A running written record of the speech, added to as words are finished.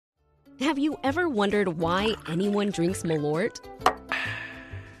Have you ever wondered why anyone drinks Malort?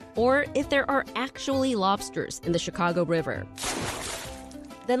 Or if there are actually lobsters in the Chicago River?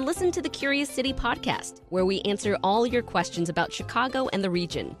 Then listen to the Curious City podcast, where we answer all your questions about Chicago and the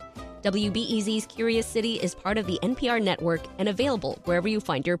region. WBEZ's Curious City is part of the NPR network and available wherever you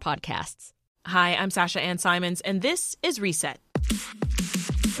find your podcasts. Hi, I'm Sasha Ann Simons, and this is Reset.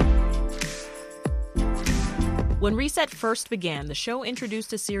 When Reset first began, the show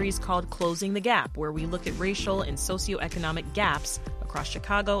introduced a series called Closing the Gap, where we look at racial and socioeconomic gaps across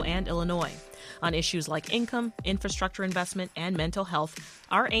Chicago and Illinois. On issues like income, infrastructure investment, and mental health,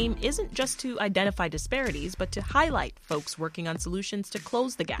 our aim isn't just to identify disparities, but to highlight folks working on solutions to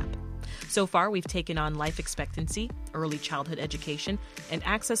close the gap. So far, we've taken on life expectancy, early childhood education, and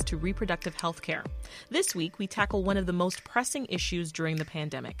access to reproductive health care. This week, we tackle one of the most pressing issues during the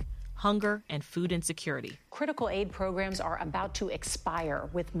pandemic: hunger and food insecurity. Critical aid programs are about to expire,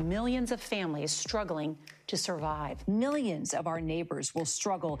 with millions of families struggling to survive. Millions of our neighbors will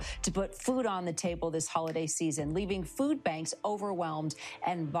struggle to put food on the table this holiday season, leaving food banks overwhelmed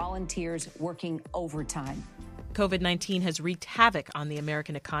and volunteers working overtime. COVID-19 has wreaked havoc on the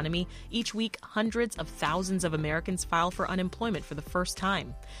American economy. Each week, hundreds of thousands of Americans file for unemployment for the first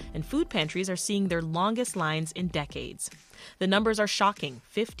time. And food pantries are seeing their longest lines in decades. The numbers are shocking.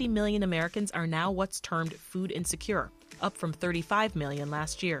 50 million Americans are now what's termed food insecure, up from 35 million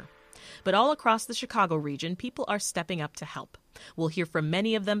last year. But all across the Chicago region, people are stepping up to help. We'll hear from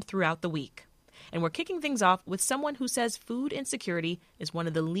many of them throughout the week. And we're kicking things off with someone who says food insecurity is one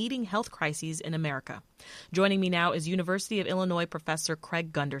of the leading health crises in America. Joining me now is University of Illinois professor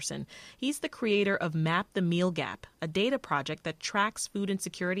Craig Gunderson. He's the creator of Map the Meal Gap, a data project that tracks food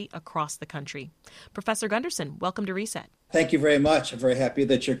insecurity across the country. Professor Gunderson, welcome to Reset. Thank you very much. I'm very happy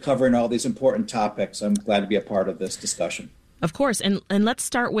that you're covering all these important topics. I'm glad to be a part of this discussion. Of course, and let's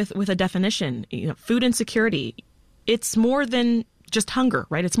start with a definition. Food insecurity, it's more than just hunger,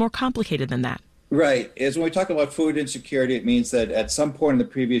 right? It's more complicated than that. Right. When we talk about food insecurity, it means that at some point in the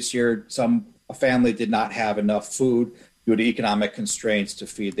previous year, a family did not have enough food due to economic constraints to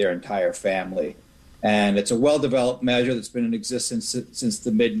feed their entire family. And it's a well-developed measure that's been in existence since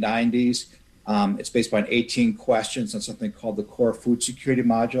the mid-90s. It's based on 18 questions on something called the Core Food Security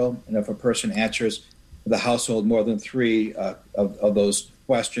Module. And if a person answers the household more than three of those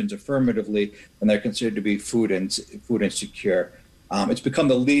questions affirmatively, then they're considered to be food insecure. It's become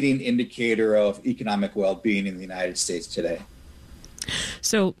the leading indicator of economic well-being in the United States today.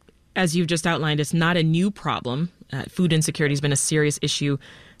 So, as you've just outlined, it's not a new problem. Food insecurity has been a serious issue,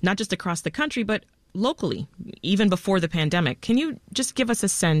 not just across the country, but locally, even before the pandemic. Can you just give us a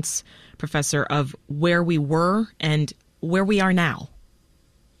sense, Professor, of where we were and where we are now?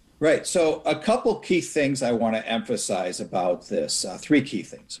 Right. So a couple key things I want to emphasize about this, three key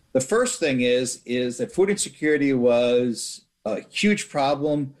things. The first thing is that food insecurity was a huge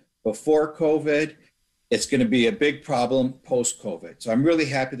problem before COVID. It's going to be a big problem post-COVID. So I'm really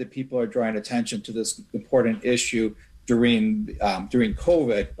happy that people are drawing attention to this important issue during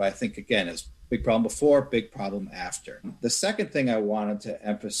COVID. But I think, again, it's a big problem before, big problem after. The second thing I wanted to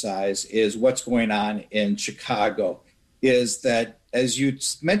emphasize is what's going on in Chicago is that, as you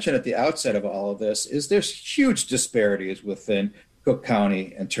mentioned at the outset of all of this, is there's huge disparities within Cook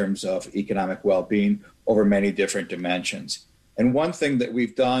County in terms of economic well-being over many different dimensions. And one thing that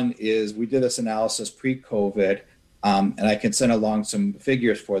we've done is we did this analysis pre-COVID, and I can send along some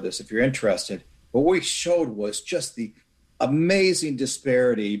figures for this if you're interested. But what we showed was just the amazing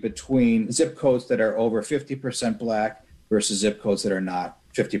disparity between zip codes that are over 50% Black versus zip codes that are not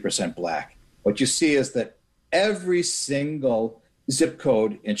 50% Black. What you see is that every single zip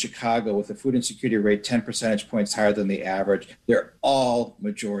code in Chicago with a food insecurity rate 10 percentage points higher than the average, they're all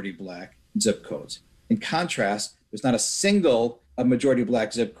majority Black zip codes. In contrast, there's not a single majority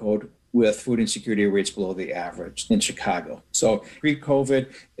Black zip code with food insecurity rates below the average in Chicago. So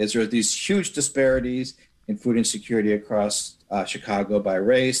pre-COVID, there are these huge disparities in food insecurity across Chicago by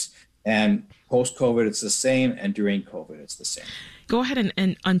race, and post-COVID it's the same, and during COVID it's the same. Go ahead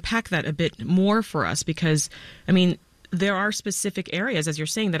and unpack that a bit more for us, because, I mean, there are specific areas, as you're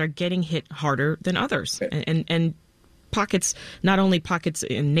saying, that are getting hit harder than others. Okay. And pockets, not only pockets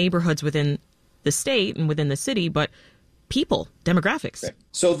in neighborhoods within the state and within the city, but people, demographics. Okay.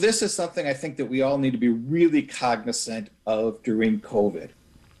 So this is something I think that we all need to be really cognizant of during COVID,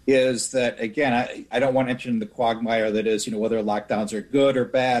 is that, again, I don't want to enter into the quagmire that is, whether lockdowns are good or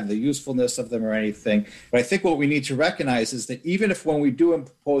bad, the usefulness of them or anything. But I think what we need to recognize is that even if when we do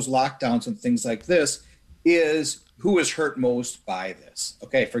impose lockdowns and things like this, is who is hurt most by this.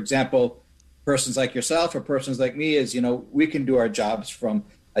 Okay, for example, persons like yourself or persons like me is, we can do our jobs from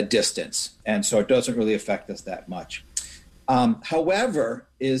a distance. And so it doesn't really affect us that much. However,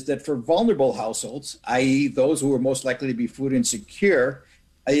 is that for vulnerable households, i.e. those who are most likely to be food insecure,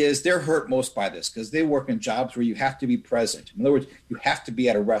 is they're hurt most by this because they work in jobs where you have to be present. In other words, you have to be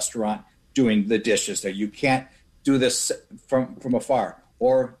at a restaurant doing the dishes there. You can't do this from afar.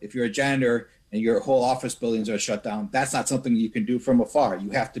 Or if you're a janitor and your whole office buildings are shut down, that's not something you can do from afar. You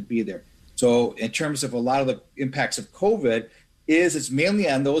have to be there. So in terms of a lot of the impacts of COVID, it's mainly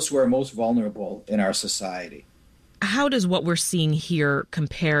on those who are most vulnerable in our society. How does what we're seeing here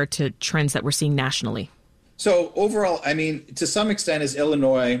compare to trends that we're seeing nationally? So overall, I mean, to some extent, as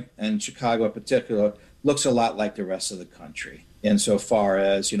Illinois and Chicago in particular looks a lot like the rest of the country insofar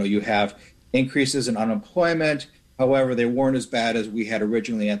as, you have increases in unemployment. However, they weren't as bad as we had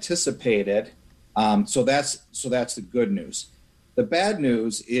originally anticipated. So that's the good news. The bad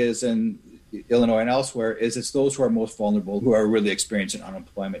news is in Illinois and elsewhere is it's those who are most vulnerable who are really experiencing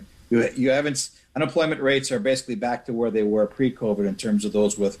unemployment. Unemployment rates are basically back to where they were pre-COVID in terms of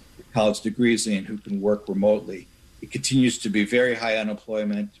those with college degrees and who can work remotely. It continues to be very high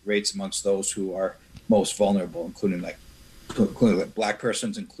unemployment rates amongst those who are most vulnerable, including Black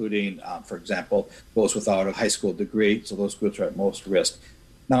persons, including, for example, those without a high school degree. So those groups are at most risk.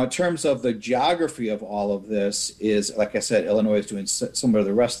 Now, in terms of the geography of all of this is, like I said, Illinois is doing similar to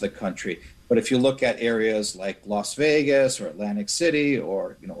the rest of the country. But if you look at areas like Las Vegas or Atlantic City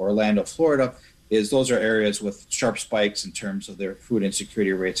or Orlando, Florida, those are areas with sharp spikes in terms of their food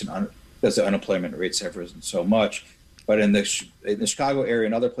insecurity rates and because the unemployment rates have risen so much. But in the Chicago area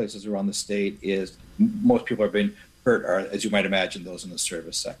and other places around the state, most people are being hurt are, as you might imagine, those in the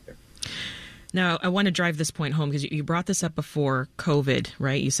service sector. Now, I want to drive this point home because you brought this up before COVID,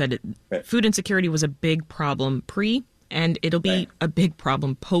 right? You said right. Food insecurity was a big problem and it'll be a big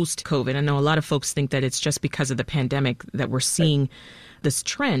problem post-COVID. I know a lot of folks think that it's just because of the pandemic that we're seeing this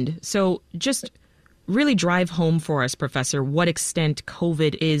trend. So just really drive home for us, Professor, what extent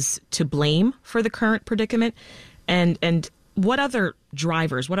COVID is to blame for the current predicament and what other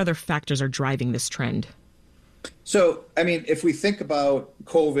factors are driving this trend? So, I mean, if we think about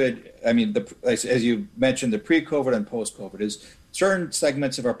COVID, I mean, as you mentioned, the pre-COVID and post-COVID is certain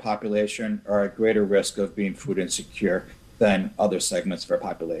segments of our population are at greater risk of being food insecure than other segments of our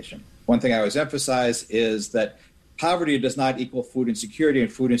population. One thing I always emphasize is that poverty does not equal food insecurity,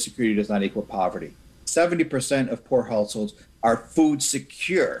 and food insecurity does not equal poverty. 70% of poor households are food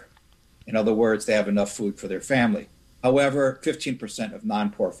secure. In other words, they have enough food for their family. However, 15% of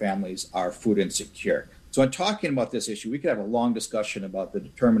non-poor families are food insecure. So in talking about this issue, we could have a long discussion about the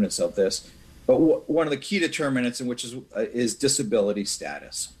determinants of this. But one of the key determinants, in which is disability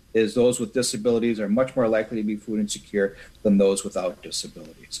status, is those with disabilities are much more likely to be food insecure than those without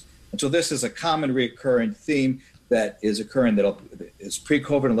disabilities. And so this is a common recurring theme that is occurring that is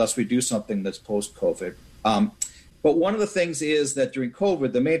pre-COVID unless we do something that's post-COVID. But one of the things is that during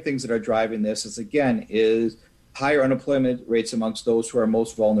COVID, the main things that are driving this is higher unemployment rates amongst those who are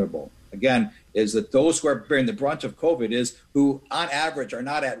most vulnerable. Again, is that those who are bearing the brunt of COVID is who, on average, are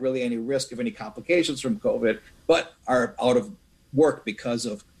not at really any risk of any complications from COVID, but are out of work because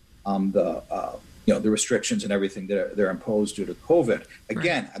of the restrictions and everything that are imposed due to COVID.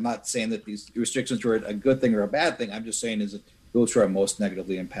 Again, right. I'm not saying that these restrictions were a good thing or a bad thing. I'm just saying is that those who are most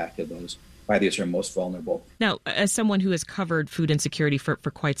negatively impacted, those by these are most vulnerable. Now, as someone who has covered food insecurity for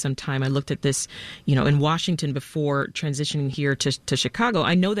quite some time, I looked at this, in Washington before transitioning here to Chicago.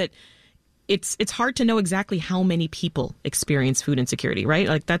 I know that it's hard to know exactly how many people experience food insecurity, right?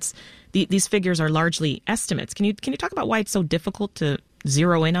 Like these figures are largely estimates. Can you talk about why it's so difficult to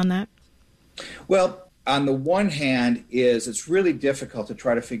zero in on that? Well, on the one hand, it's really difficult to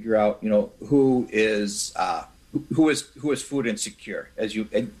try to figure out, who is food insecure, as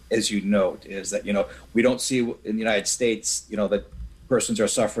you note, is that we don't see in the United States, that persons are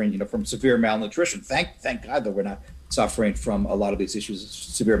suffering, from severe malnutrition. Thank God that we're not suffering from a lot of these issues of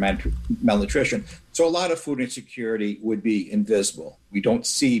severe malnutrition. So a lot of food insecurity would be invisible. We don't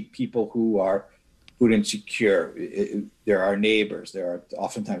see people who are food insecure. There are neighbors, there are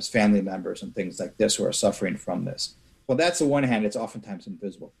oftentimes family members and things like this who are suffering from this. Well, that's the one hand, it's oftentimes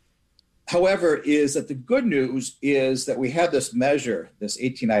invisible. However, is that the good news is that we have this measure, this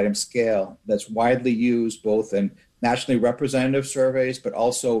 18-item scale that's widely used both in nationally representative surveys, but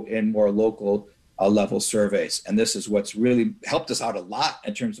also in more local level surveys. And this is what's really helped us out a lot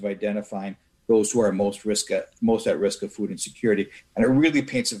in terms of identifying those who are most at risk of food insecurity. And it really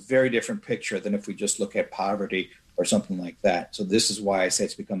paints a very different picture than if we just look at poverty or something like that. So this is why I say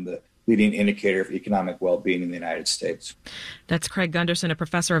it's become the leading indicator of economic well-being in the United States. That's Craig Gunderson, a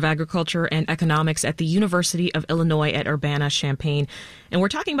professor of agriculture and economics at the University of Illinois at Urbana-Champaign. And we're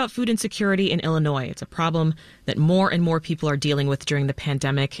talking about food insecurity in Illinois. It's a problem that more and more people are dealing with during the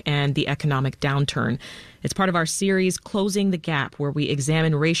pandemic and the economic downturn. It's part of our series, Closing the Gap, where we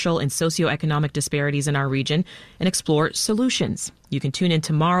examine racial and socioeconomic disparities in our region and explore solutions. You can tune in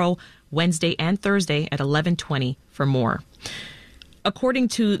tomorrow, Wednesday and Thursday at 11:20 for more. According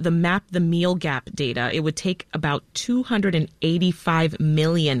to the Map the Meal Gap data, it would take about $285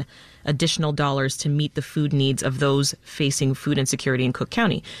 million additional dollars to meet the food needs of those facing food insecurity in Cook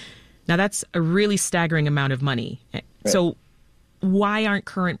County. Now, that's a really staggering amount of money. Right. So why aren't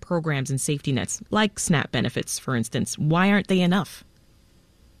current programs and safety nets, like SNAP benefits, for instance, why aren't they enough?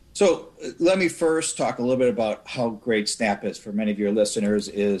 So let me first talk a little bit about how great SNAP is. For many of your listeners,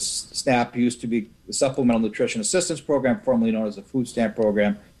 SNAP used to be the Supplemental Nutrition Assistance Program, formerly known as the Food Stamp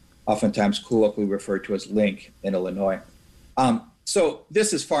Program, oftentimes colloquially referred to as LINK in Illinois. So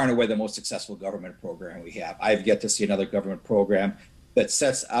this is far and away the most successful government program we have. I've yet to see another government program that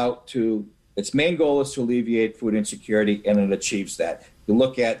sets out to, its main goal is to alleviate food insecurity, and it achieves that. You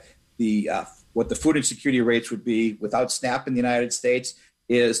look at what the food insecurity rates would be without SNAP in the United States,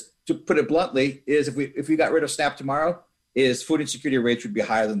 is, to put it bluntly, is if we got rid of SNAP tomorrow, is food insecurity rates would be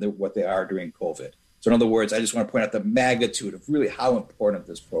higher than what they are during COVID. So in other words, I just want to point out the magnitude of really how important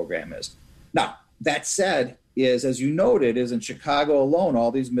this program is. Now, that said, is, as you noted, is in Chicago alone,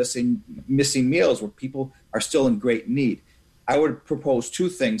 all these missing meals where people are still in great need. I would propose two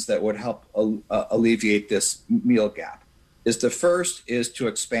things that would help alleviate this meal gap. The first is to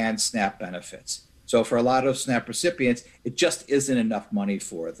expand SNAP benefits. So for a lot of SNAP recipients, it just isn't enough money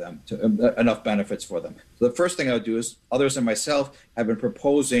for them, enough benefits for them. So the first thing I would do is, others and myself have been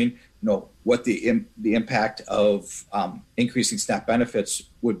proposing, what the impact of increasing SNAP benefits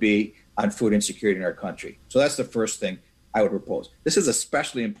would be on food insecurity in our country. So that's the first thing I would propose. This is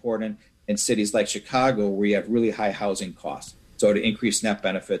especially important in cities like Chicago, where you have really high housing costs. So to increase SNAP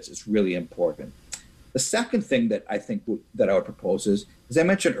benefits is really important. The second thing that I think that I would propose is, as I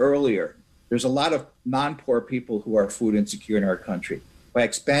mentioned earlier, there's a lot of non-poor people who are food insecure in our country. By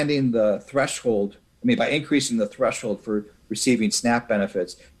expanding the threshold, by increasing the threshold for receiving SNAP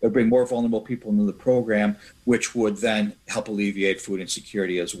benefits, it would bring more vulnerable people into the program, which would then help alleviate food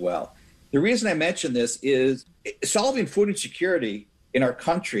insecurity as well. The reason I mention this is solving food insecurity in our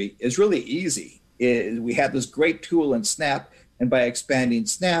country is really easy. We have this great tool in SNAP, and by expanding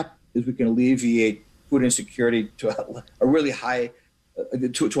SNAP, we can alleviate food insecurity to a really high,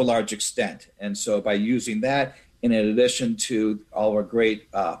 to a large extent. And so by using that, in addition to all of our great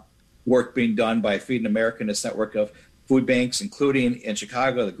work being done by Feeding America and its network of food banks, including in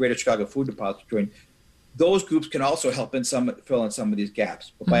Chicago, the Greater Chicago Food Depository, those groups can also help fill in some of these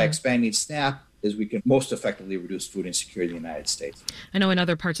gaps. But by expanding SNAP, we can most effectively reduce food insecurity in the United States. I know in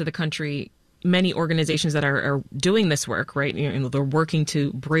other parts of the country, many organizations that are doing this work, right, they're working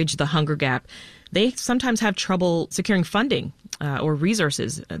to bridge the hunger gap. They sometimes have trouble securing funding or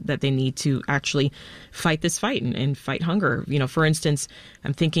resources that they need to actually fight this fight and fight hunger. For instance,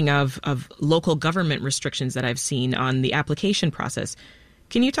 I'm thinking of local government restrictions that I've seen on the application process.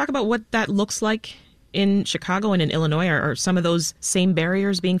 Can you talk about what that looks like in Chicago and in Illinois? Are some of those same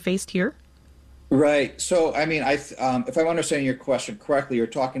barriers being faced here? Right. So, if I'm understanding your question correctly, you're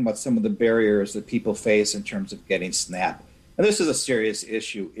talking about some of the barriers that people face in terms of getting SNAP. And this is a serious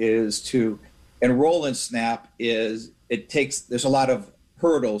issue, is to enroll in SNAP there's a lot of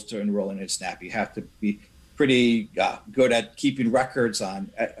hurdles to enrolling in SNAP. You have to be pretty good at keeping records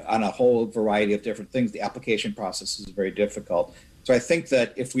on a whole variety of different things. The application process is very difficult. So I think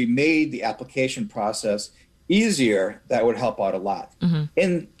that if we made the application process easier, that would help out a lot. Mm-hmm.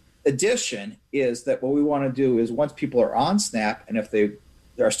 In addition, is that what we want to do is, once people are on SNAP, and if they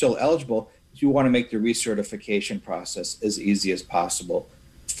are still eligible, you want to make the recertification process as easy as possible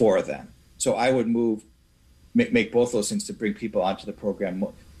for them. So I would make both those things to bring people onto the program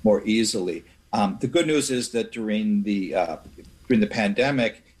more easily. The good news is that during the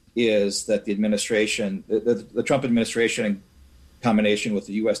pandemic, is that the administration, the Trump administration, in combination with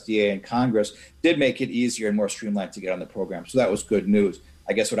the USDA and Congress, did make it easier and more streamlined to get on the program. So that was good news.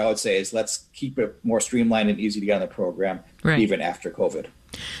 I guess what I would say is, let's keep it more streamlined and easy to get on the program, right, even after COVID.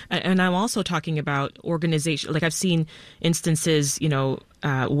 And I'm also talking about organizations, like I've seen instances,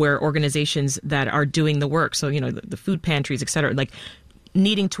 where organizations that are doing the work, so, the food pantries, et cetera, like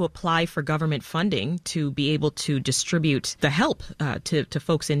needing to apply for government funding to be able to distribute the help to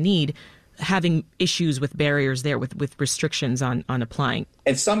folks in need. having issues with barriers there with restrictions on applying?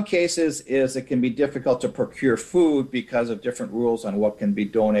 In some cases it can be difficult to procure food because of different rules on what can be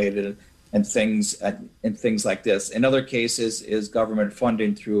donated and things like this. In other cases is government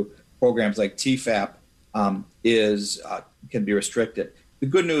funding through programs like TFAP can be restricted. The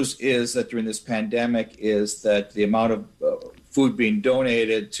good news is that during this pandemic is that the amount of food being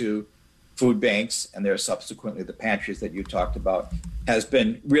donated to food banks, and there are subsequently the pantries that you talked about, has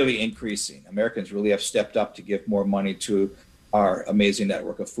been really increasing. Americans really have stepped up to give more money to our amazing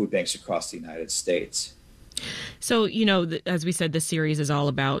network of food banks across the United States. So, as we said, this series is all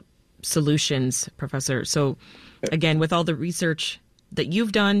about solutions, Professor. So, again, with all the research that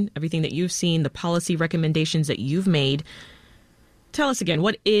you've done, everything that you've seen, the policy recommendations that you've made, tell us again,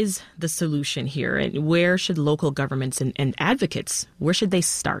 what is the solution here, and where should local governments and advocates, where should they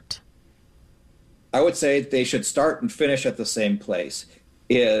start? I would say they should start and finish at the same place,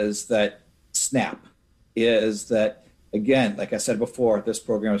 is that SNAP, is that, again, like I said before, this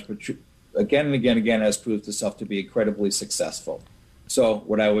program is again and again has proved itself to be incredibly successful. So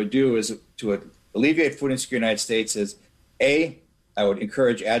what I would do is to alleviate food insecurity in the United States is, I would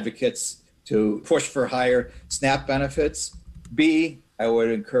encourage advocates to push for higher SNAP benefits. B, I would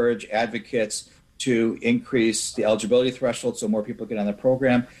encourage advocates to increase the eligibility threshold so more people get on the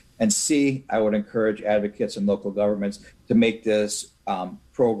program. And C, I would encourage advocates and local governments to make this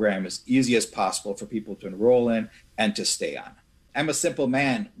program as easy as possible for people to enroll in and to stay on. I'm a simple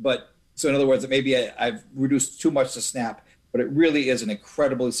man, but so in other words, maybe I've reduced too much to SNAP, but it really is an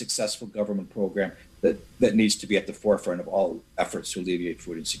incredibly successful government program that needs to be at the forefront of all efforts to alleviate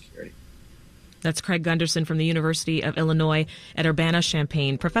food insecurity. That's Craig Gunderson from the University of Illinois at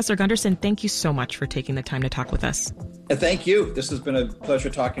Urbana-Champaign. Professor Gunderson, thank you so much for taking the time to talk with us. And thank you. This has been a pleasure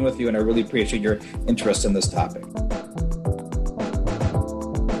talking with you, and I really appreciate your interest in this topic.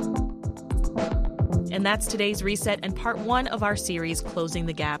 And that's today's Reset and part 1 of our series, Closing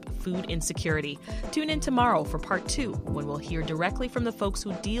the Gap, Food Insecurity. Tune in tomorrow for part 2, when we'll hear directly from the folks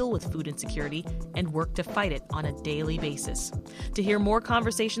who deal with food insecurity and work to fight it on a daily basis. To hear more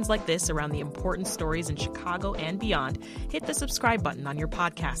conversations like this around the important stories in Chicago and beyond, hit the subscribe button on your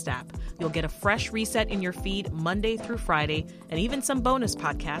podcast app. You'll get a fresh reset in your feed Monday through Friday, and even some bonus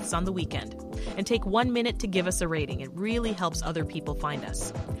podcasts on the weekend. And take 1 minute to give us a rating. It really helps other people find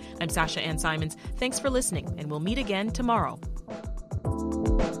us. I'm Sasha Ann Simons. Thanks for listening, and we'll meet again tomorrow.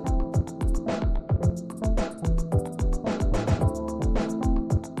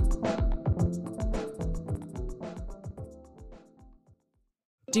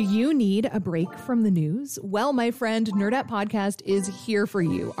 Do you need a break from the news? Well, my friend, Nerdette Podcast is here for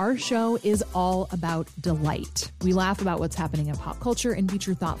you. Our show is all about delight. We laugh about what's happening in pop culture and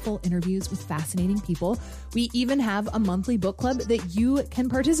feature thoughtful interviews with fascinating people. We even have a monthly book club that you can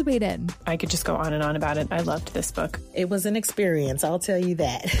participate in. I could just go on and on about it. I loved this book. It was an experience, I'll tell you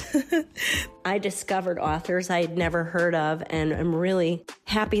that. I discovered authors I had never heard of, and I'm really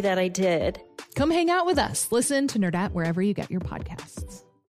happy that I did. Come hang out with us. Listen to Nerdette wherever you get your podcasts.